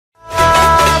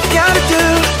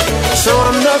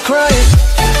crying.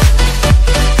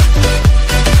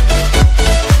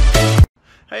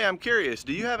 Hey, I'm curious,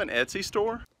 do you have an Etsy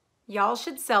store? Y'all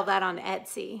should sell that on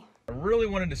Etsy. I really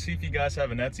wanted to see if you guys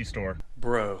have an Etsy store.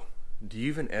 Bro, do you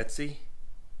even Etsy?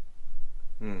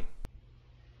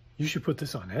 You should put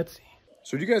this on Etsy.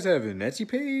 So do you guys have an Etsy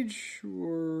page,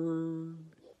 or?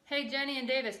 Hey, Jenny and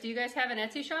Davis, do you guys have an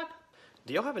Etsy shop?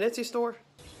 Do y'all have an Etsy store?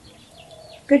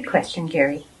 Good question,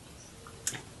 Gary.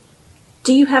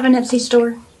 Do you have an Etsy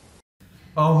store?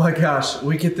 Oh my gosh,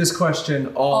 we get this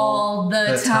question all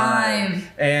the time.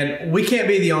 And we can't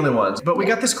be the only ones, but we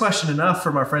got this question enough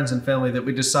from our friends and family that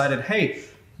we decided, hey,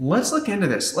 let's look into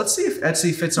this. Let's see if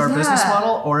Etsy fits our business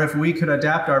model, or if we could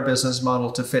adapt our business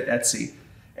model to fit Etsy.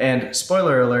 And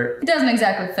spoiler alert, it doesn't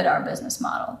exactly fit our business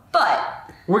model,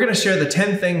 but we're gonna share the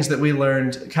 10 things that we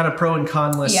learned, kind of pro and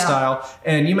con list style.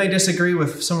 And you may disagree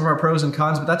with some of our pros and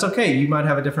cons, but that's okay. You might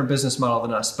have a different business model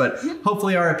than us, but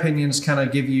hopefully our opinions kind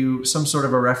of give you some sort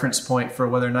of a reference point for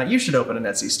whether or not you should open an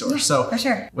Etsy store. So for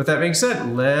sure. With that being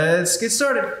said, let's get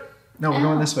started. No, we're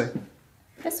going this way.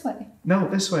 This way. No,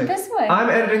 this way. This way. I'm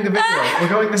editing the video. We're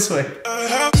going this way.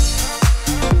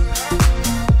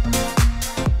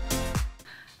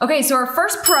 Okay, so our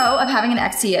first pro of having an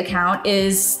Etsy account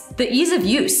is the ease of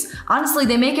use. Honestly,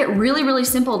 they make it really, really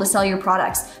simple to sell your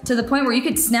products, to the point where you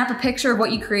could snap a picture of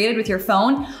what you created with your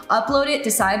phone, upload it,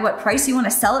 decide what price you want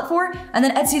to sell it for, and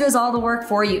then Etsy does all the work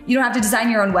for you. You don't have to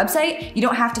design your own website. You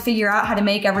don't have to figure out how to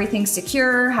make everything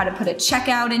secure, how to put a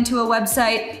checkout into a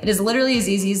website. It is literally as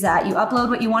easy as that. You upload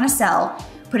what you want to sell,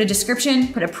 put a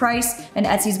description, put a price, and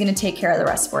Etsy's gonna take care of the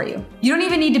rest for you. You don't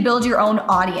even need to build your own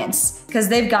audience, because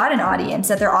they've got an audience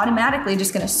that they're automatically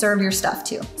just gonna serve your stuff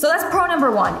to. So that's pro number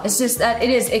one. It's just that it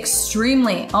is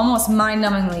extremely, almost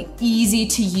mind-numbingly easy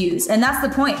to use. And that's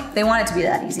the point. They want it to be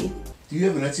that easy. Do you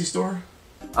have an Etsy store?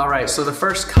 All right, so the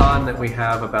first con that we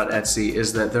have about Etsy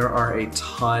is that there are a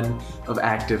ton of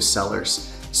active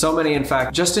sellers. So many, in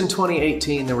fact, just in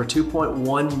 2018, there were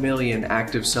 2.1 million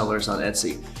active sellers on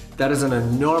Etsy. That is an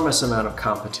enormous amount of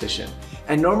competition.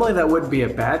 And normally that wouldn't be a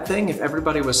bad thing if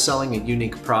everybody was selling a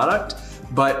unique product,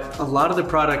 but a lot of the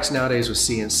products nowadays with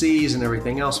CNCs and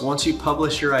everything else, once you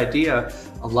publish your idea,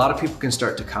 a lot of people can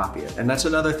start to copy it. And that's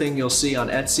another thing you'll see on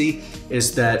Etsy,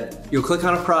 is that you'll click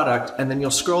on a product and then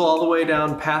you'll scroll all the way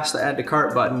down past the add to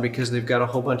cart button, because they've got a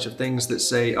whole bunch of things that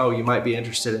say, oh, you might be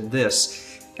interested in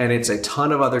this. And it's a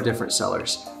ton of other different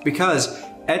sellers, because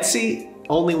Etsy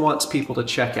only wants people to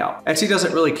check out. Etsy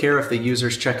doesn't really care if the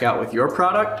users check out with your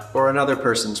product or another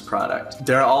person's product.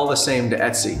 They're all the same to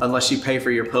Etsy, unless you pay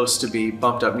for your posts to be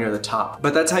bumped up near the top.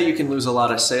 But that's how you can lose a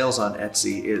lot of sales on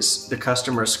Etsy, is the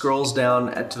customer scrolls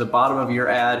down to the bottom of your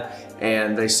ad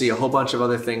and they see a whole bunch of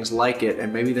other things like it,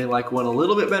 and maybe they like one a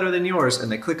little bit better than yours,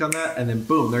 and they click on that and then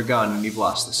boom, they're gone and you've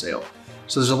lost the sale.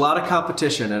 So there's a lot of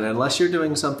competition, and unless you're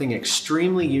doing something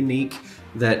extremely unique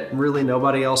that really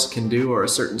nobody else can do, or a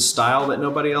certain style that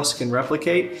nobody else can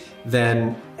replicate,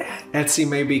 then Etsy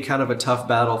may be kind of a tough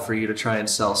battle for you to try and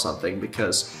sell something,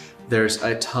 because there's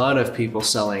a ton of people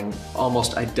selling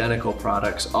almost identical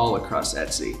products all across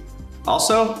Etsy.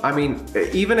 Also, I mean,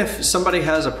 even if somebody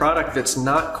has a product that's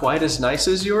not quite as nice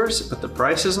as yours, but the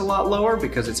price is a lot lower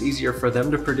because it's easier for them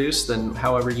to produce than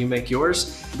however you make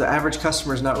yours, the average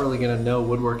customer is not really gonna know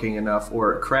woodworking enough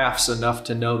or crafts enough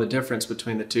to know the difference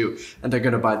between the two, and they're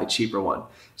gonna buy the cheaper one.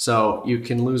 So you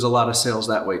can lose a lot of sales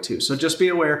that way too. So just be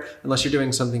aware, unless you're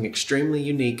doing something extremely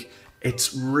unique,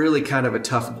 it's really kind of a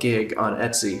tough gig on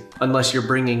Etsy, unless you're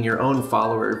bringing your own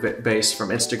follower base from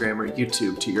Instagram or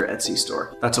YouTube to your Etsy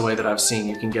store. That's a way that I've seen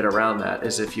you can get around that,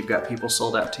 is if you've got people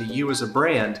sold out to you as a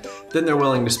brand, then they're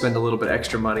willing to spend a little bit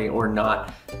extra money or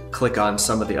not click on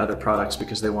some of the other products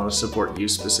because they want to support you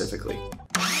specifically.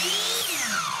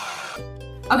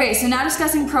 Okay, so now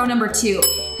discussing pro number two.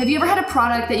 Have you ever had a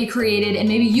product that you created and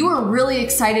maybe you were really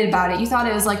excited about it? You thought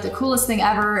it was like the coolest thing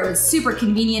ever, it was super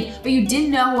convenient, but you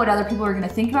didn't know what other people were gonna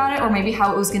think about it, or maybe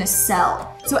how it was gonna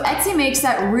sell. So Etsy makes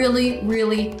that really,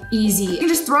 really easy. You can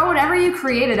just throw whatever you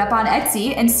created up on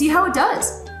Etsy and see how it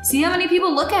does. See how many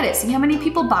people look at it, see how many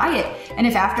people buy it. And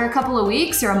if after a couple of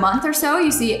weeks or a month or so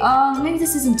you see, oh, maybe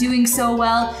this isn't doing so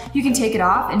well, you can take it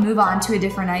off and move on to a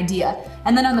different idea.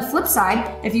 And then on the flip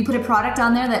side, if you put a product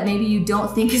on there that maybe you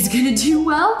don't think is gonna do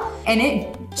well, and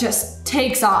it just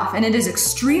takes off and it is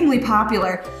extremely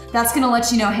popular, that's gonna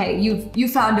let you know, hey, you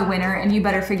found a winner and you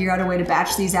better figure out a way to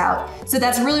batch these out. So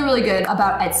that's really, really good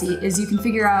about Etsy, is you can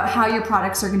figure out how your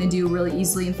products are gonna do really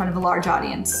easily in front of a large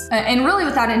audience. And really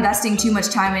without investing too much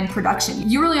time in production.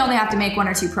 You really only have to make 1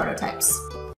 or 2 prototypes.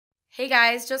 Hey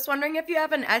guys, just wondering if you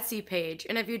have an Etsy page,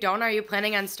 and if you don't, are you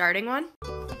planning on starting one?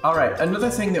 All right,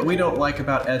 another thing that we don't like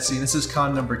about Etsy, this is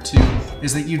con number 2,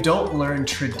 is that you don't learn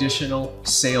traditional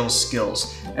sales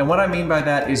skills. And what I mean by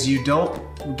that is you don't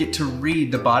get to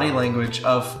read the body language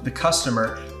of the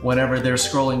customer whenever they're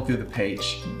scrolling through the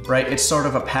page, right? It's sort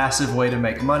of a passive way to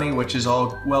make money, which is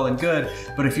all well and good,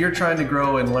 but if you're trying to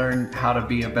grow and learn how to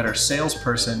be a better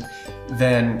salesperson,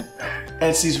 then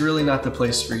Etsy's really not the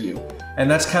place for you. And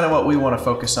that's kind of what we want to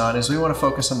focus on, is we want to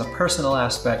focus on the personal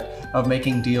aspect of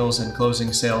making deals and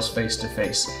closing sales face to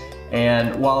face.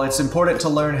 And while it's important to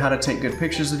learn how to take good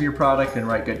pictures of your product and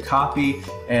write good copy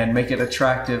and make it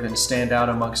attractive and stand out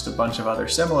amongst a bunch of other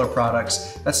similar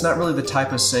products, that's not really the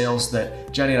type of sales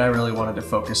that Jenny and I really wanted to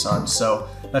focus on. So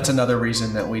that's another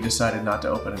reason that we decided not to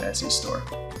open an Etsy store.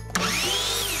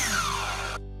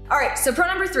 All right, so pro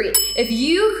number 3, if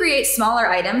you create smaller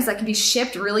items that can be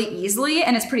shipped really easily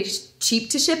and it's pretty cheap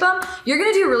to ship them, you're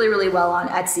gonna do really, really well on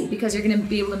Etsy because you're gonna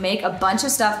be able to make a bunch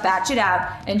of stuff, batch it out,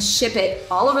 and ship it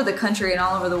all over the country and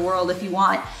all over the world if you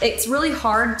want. It's really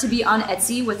hard to be on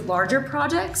Etsy with larger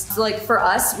projects. So like for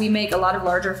us, we make a lot of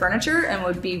larger furniture and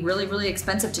would be really, really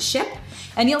expensive to ship.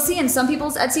 And you'll see in some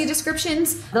people's Etsy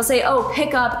descriptions, they'll say, oh,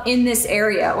 pick up in this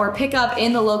area or pick up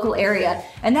in the local area.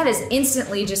 And that is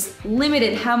instantly just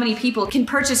limited how many people can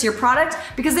purchase your product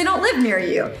because they don't live near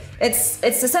you. It's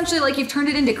essentially like you've turned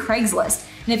it into Craigslist.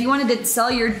 And if you wanted to sell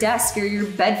your desk or your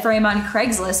bed frame on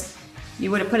Craigslist,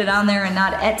 you would have put it on there and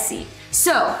not Etsy.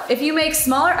 So if you make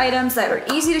smaller items that are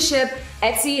easy to ship,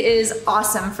 Etsy is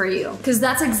awesome for you because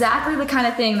that's exactly the kind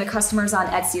of thing the customers on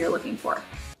Etsy are looking for.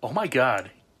 Oh my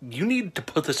God, you need to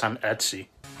put this on Etsy.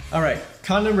 All right,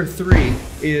 con number 3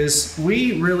 is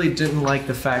we really didn't like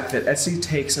the fact that Etsy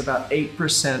takes about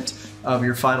 8% of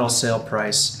your final sale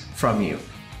price from you.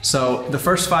 So the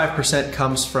first 5%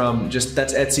 comes from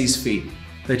that's Etsy's fee.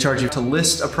 They charge you to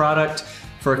list a product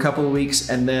for a couple of weeks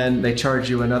and then they charge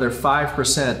you another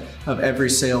 5% of every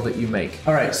sale that you make.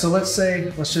 All right, so let's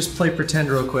just play pretend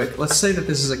real quick. Let's say that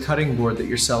this is a cutting board that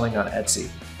you're selling on Etsy.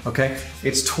 Okay,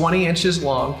 it's 20 inches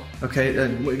long. Okay,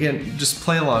 and again, just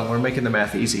play along. We're making the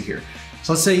math easy here.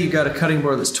 So let's say you got a cutting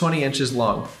board that's 20 inches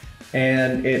long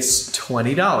and it's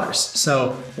 $20.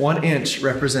 So 1 inch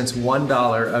represents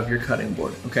 $1 of your cutting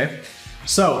board, okay?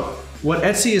 So what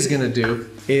Etsy is gonna do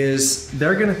is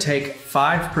they're gonna take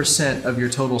 5% of your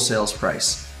total sales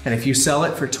price. And if you sell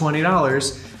it for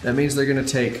 $20, that means they're gonna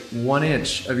take 1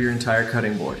 inch of your entire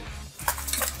cutting board.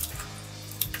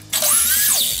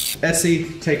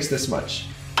 Etsy takes this much,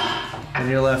 and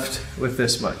you're left with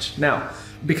this much. Now,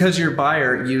 because your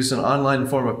buyer used an online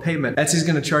form of payment, Etsy's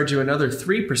gonna charge you another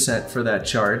 3% for that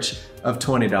charge of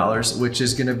 $20, which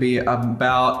is gonna be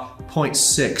about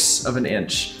 0.6 of an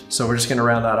inch. So we're just gonna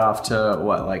round that off to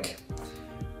what, like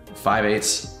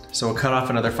 5/8? So we'll cut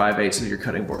off another 5/8 of your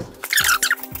cutting board.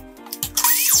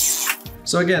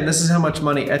 So again, this is how much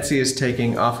money Etsy is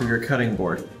taking off of your cutting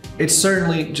board. It's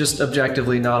certainly just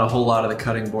objectively not a whole lot of the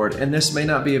cutting board, and this may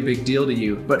not be a big deal to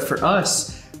you, but for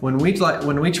us, when we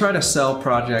try to sell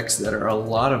projects that are a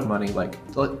lot of money, like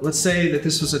let's say that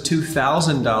this was a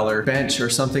 $2,000 bench or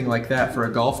something like that for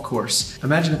a golf course.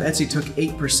 Imagine if Etsy took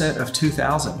 8% of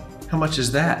 $2,000. How much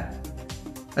is that?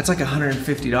 That's like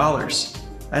 $150.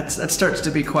 That starts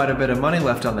to be quite a bit of money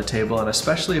left on the table, and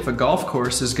especially if a golf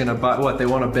course is gonna buy, they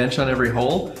want a bench on every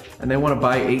hole, and they wanna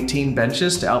buy 18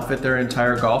 benches to outfit their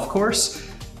entire golf course,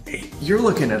 you're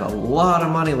looking at a lot of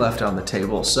money left on the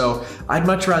table. So I'd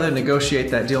much rather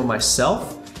negotiate that deal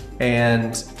myself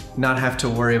and not have to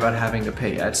worry about having to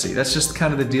pay Etsy. That's just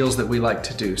kind of the deals that we like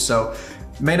to do. So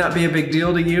may not be a big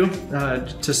deal to you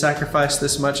to sacrifice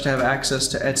this much to have access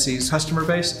to Etsy's customer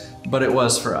base, but it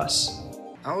was for us.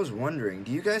 I was wondering,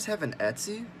 do you guys have an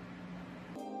Etsy?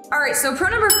 All right, so pro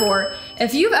number 4,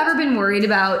 if you've ever been worried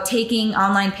about taking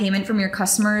online payment from your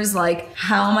customers, like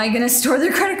how am I gonna store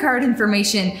their credit card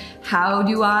information? How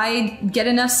do I get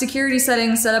enough security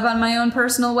settings set up on my own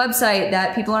personal website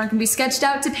that people aren't gonna be sketched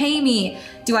out to pay me?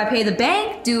 Do I pay the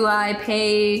bank? Do I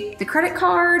pay the credit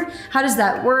card? How does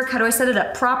that work? How do I set it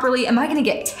up properly? Am I gonna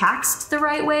get taxed the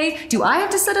right way? Do I have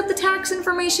to set up the tax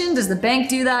information? Does the bank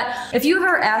do that? If you've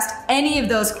ever asked any of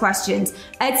those questions,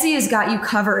 Etsy has got you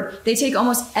covered. They take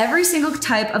almost every single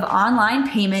type of online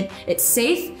payment. It's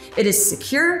safe, it is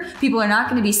secure. People are not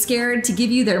gonna be scared to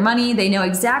give you their money. They know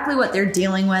exactly what they're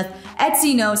dealing with.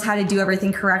 Etsy knows how to do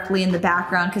everything correctly in the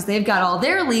background because they've got all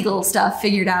their legal stuff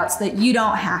figured out so that you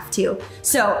don't have to.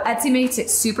 So Etsy makes it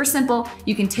super simple.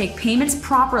 You can take payments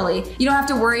properly. You don't have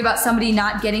to worry about somebody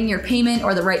not getting your payment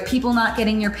or the right people not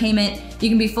getting your payment. You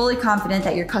can be fully confident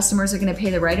that your customers are gonna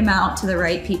pay the right amount to the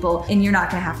right people and you're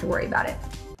not gonna have to worry about it.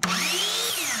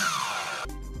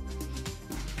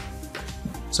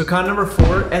 So So con number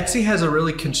 4, Etsy has a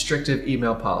really constrictive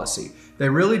email policy. They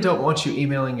really don't want you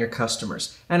emailing your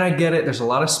customers. And I get it, there's a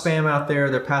lot of spam out there.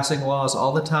 They're passing laws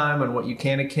all the time on what you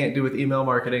can and can't do with email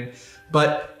marketing.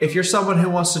 But if you're someone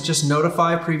who wants to just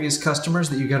notify previous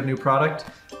customers that you got a new product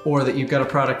or that you've got a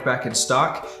product back in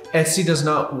stock, Etsy does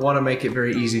not want to make it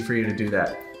very easy for you to do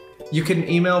that. You can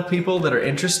email people that are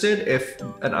interested if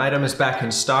an item is back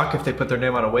in stock, if they put their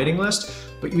name on a waiting list,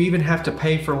 but you even have to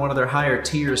pay for one of their higher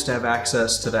tiers to have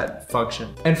access to that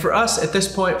function. And for us, at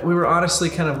this point, we were honestly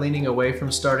kind of leaning away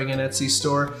from starting an Etsy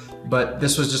store, but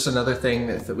this was just another thing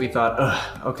that we thought,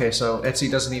 okay, so Etsy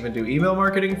doesn't even do email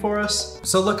marketing for us?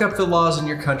 So look up the laws in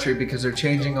your country because they're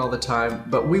changing all the time,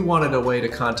 but we wanted a way to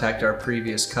contact our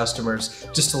previous customers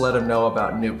just to let them know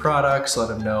about new products, let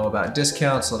them know about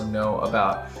discounts, let them know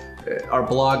about our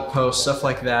blog posts, stuff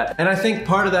like that. And I think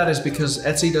part of that is because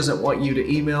Etsy doesn't want you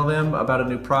to email them about a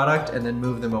new product and then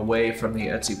move them away from the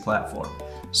Etsy platform.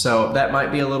 So that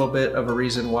might be a little bit of a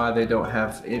reason why they don't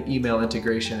have email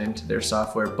integration into their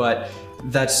software, but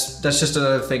that's just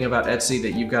another thing about Etsy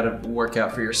that you've got to work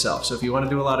out for yourself. So if you want to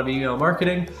do a lot of email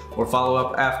marketing or follow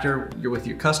up after you're with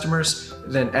your customers,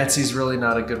 then Etsy's really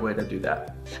not a good way to do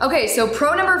that. Okay, so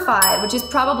pro number 5, which is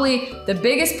probably the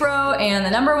biggest pro and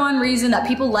the #1 reason that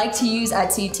people like to use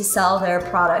Etsy to sell their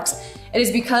products. It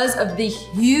is because of the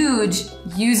huge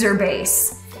user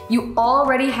base. You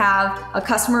already have a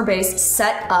customer base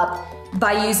set up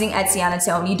by using Etsy on its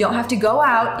own. You don't have to go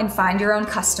out and find your own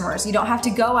customers. You don't have to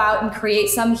go out and create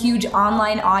some huge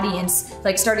online audience,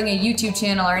 like starting a YouTube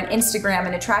channel or an Instagram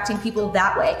and attracting people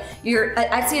that way.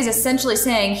 Etsy is essentially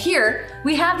saying, here,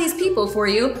 we have these people for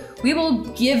you. We will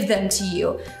give them to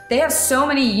you. They have so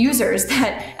many users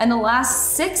that in the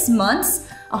last 6 months,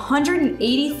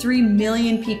 183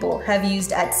 million people have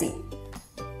used Etsy.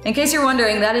 In case you're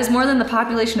wondering, that is more than the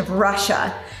population of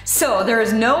Russia. So there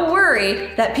is no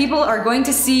worry that people are going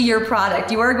to see your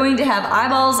product. You are going to have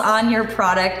eyeballs on your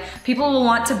product. People will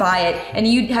want to buy it, and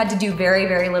you had to do very,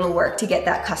 very little work to get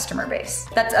that customer base.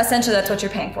 That's what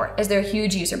you're paying for, is their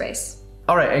huge user base.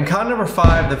 All right, and con number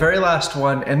 5, the very last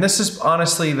one, and this is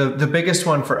honestly the biggest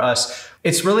one for us.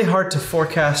 It's really hard to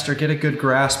forecast or get a good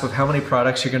grasp of how many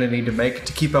products you're gonna need to make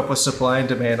to keep up with supply and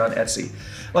demand on Etsy.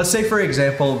 Let's say, for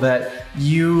example, that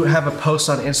you have a post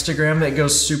on Instagram that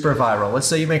goes super viral. Let's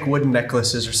say you make wooden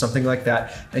necklaces or something like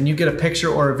that, and you get a picture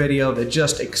or a video that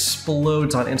just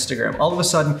explodes on Instagram. All of a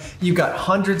sudden, you've got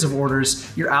hundreds of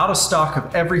orders, you're out of stock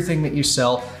of everything that you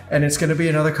sell, and it's gonna be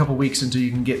another couple weeks until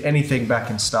you can get anything back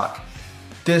in stock.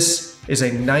 This is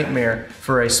a nightmare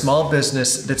for a small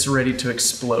business that's ready to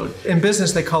explode. In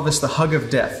business, they call this the hug of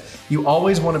death. You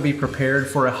always want to be prepared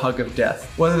for a hug of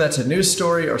death. Whether that's a news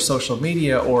story or social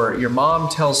media, or your mom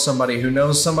tells somebody who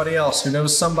knows somebody else, who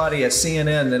knows somebody at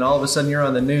CNN, then all of a sudden you're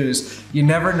on the news. You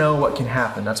never know what can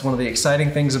happen. That's one of the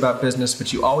exciting things about business,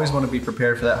 but you always want to be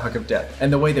prepared for that hug of death.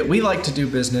 And the way that we like to do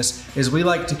business is we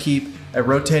like to keep a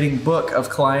rotating book of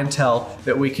clientele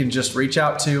that we can just reach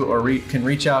out to or can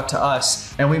reach out to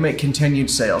us, and we make continued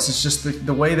sales. It's just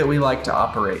the way that we like to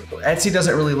operate. Etsy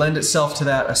doesn't really lend itself to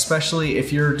that, especially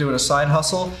if you're doing a side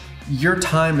hustle. Your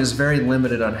time is very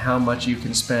limited on how much you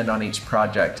can spend on each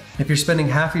project. If you're spending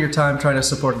half of your time trying to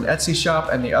support an Etsy shop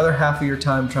and the other half of your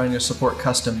time trying to support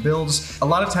custom builds, a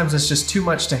lot of times it's just too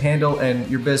much to handle and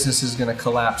your business is gonna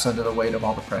collapse under the weight of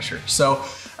all the pressure. So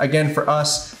again, for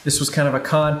us, this was kind of a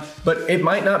con, but it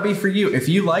might not be for you. If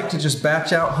you like to just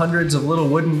batch out hundreds of little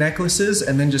wooden necklaces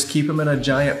and then just keep them in a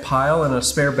giant pile in a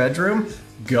spare bedroom,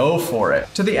 go for it.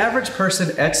 To the average person,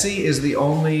 Etsy is the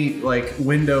only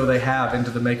window they have into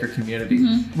the maker community,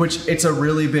 which it's a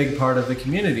really big part of the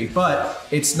community, but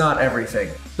it's not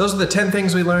everything. Those are the 10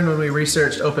 things we learned when we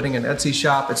researched opening an Etsy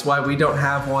shop. It's why we don't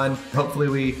have one. Hopefully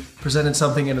we presented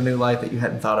something in a new light that you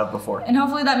hadn't thought of before. And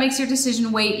hopefully that makes your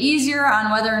decision way easier on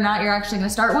whether or not you're actually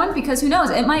gonna start one, because who knows,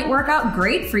 it might work out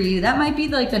great for you. That might be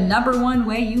the #1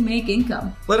 way you make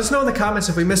income. Let us know in the comments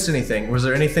if we missed anything. Was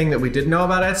there anything that we didn't know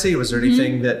about Etsy? Was there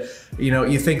anything that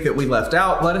you think that we left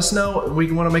out? Let us know.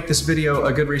 We want to make this video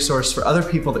a good resource for other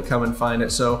people that come and find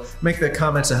it, so make the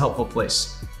comments a helpful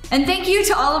place. And thank you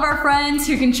to all of our friends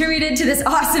who contributed to this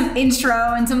awesome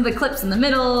intro and some of the clips in the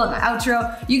middle and the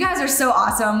outro. You guys are so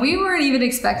awesome. We weren't even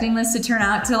expecting this to turn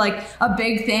out to a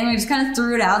big thing. We just kind of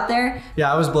threw it out there.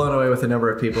 Yeah, I was blown away with the number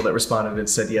of people that responded and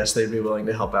said yes, they'd be willing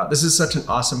to help out. This is such an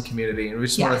awesome community, and we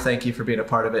just want to thank you for being a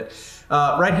part of it.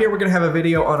 Right here, we're gonna have a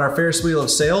video on our Ferris wheel of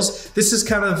sales. This is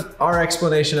kind of our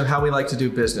explanation of how we like to do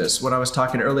business. When I was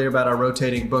talking earlier about our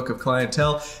rotating book of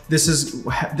clientele, this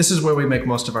is where we make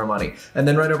most of our money. And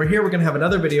then right right over here, we're gonna have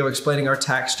another video explaining our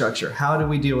tax structure. How do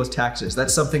we deal with taxes?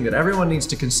 That's something that everyone needs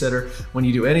to consider when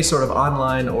you do any sort of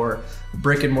online or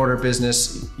brick and mortar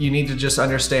business. You need to just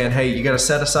understand, hey, you gotta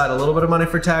set aside a little bit of money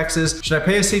for taxes. Should I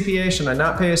pay a CPA? Should I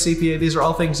not pay a CPA? These are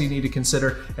all things you need to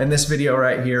consider. And this video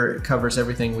right here covers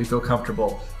everything we feel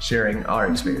comfortable sharing our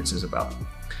experiences about.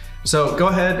 So go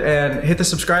ahead and hit the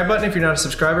subscribe button if you're not a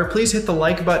subscriber. Please hit the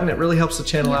like button. It really helps the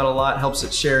channel out a lot, helps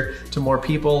it share to more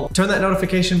people. Turn that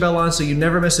notification bell on so you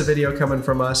never miss a video coming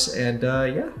from us. And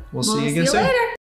yeah, we'll see you again soon. Later.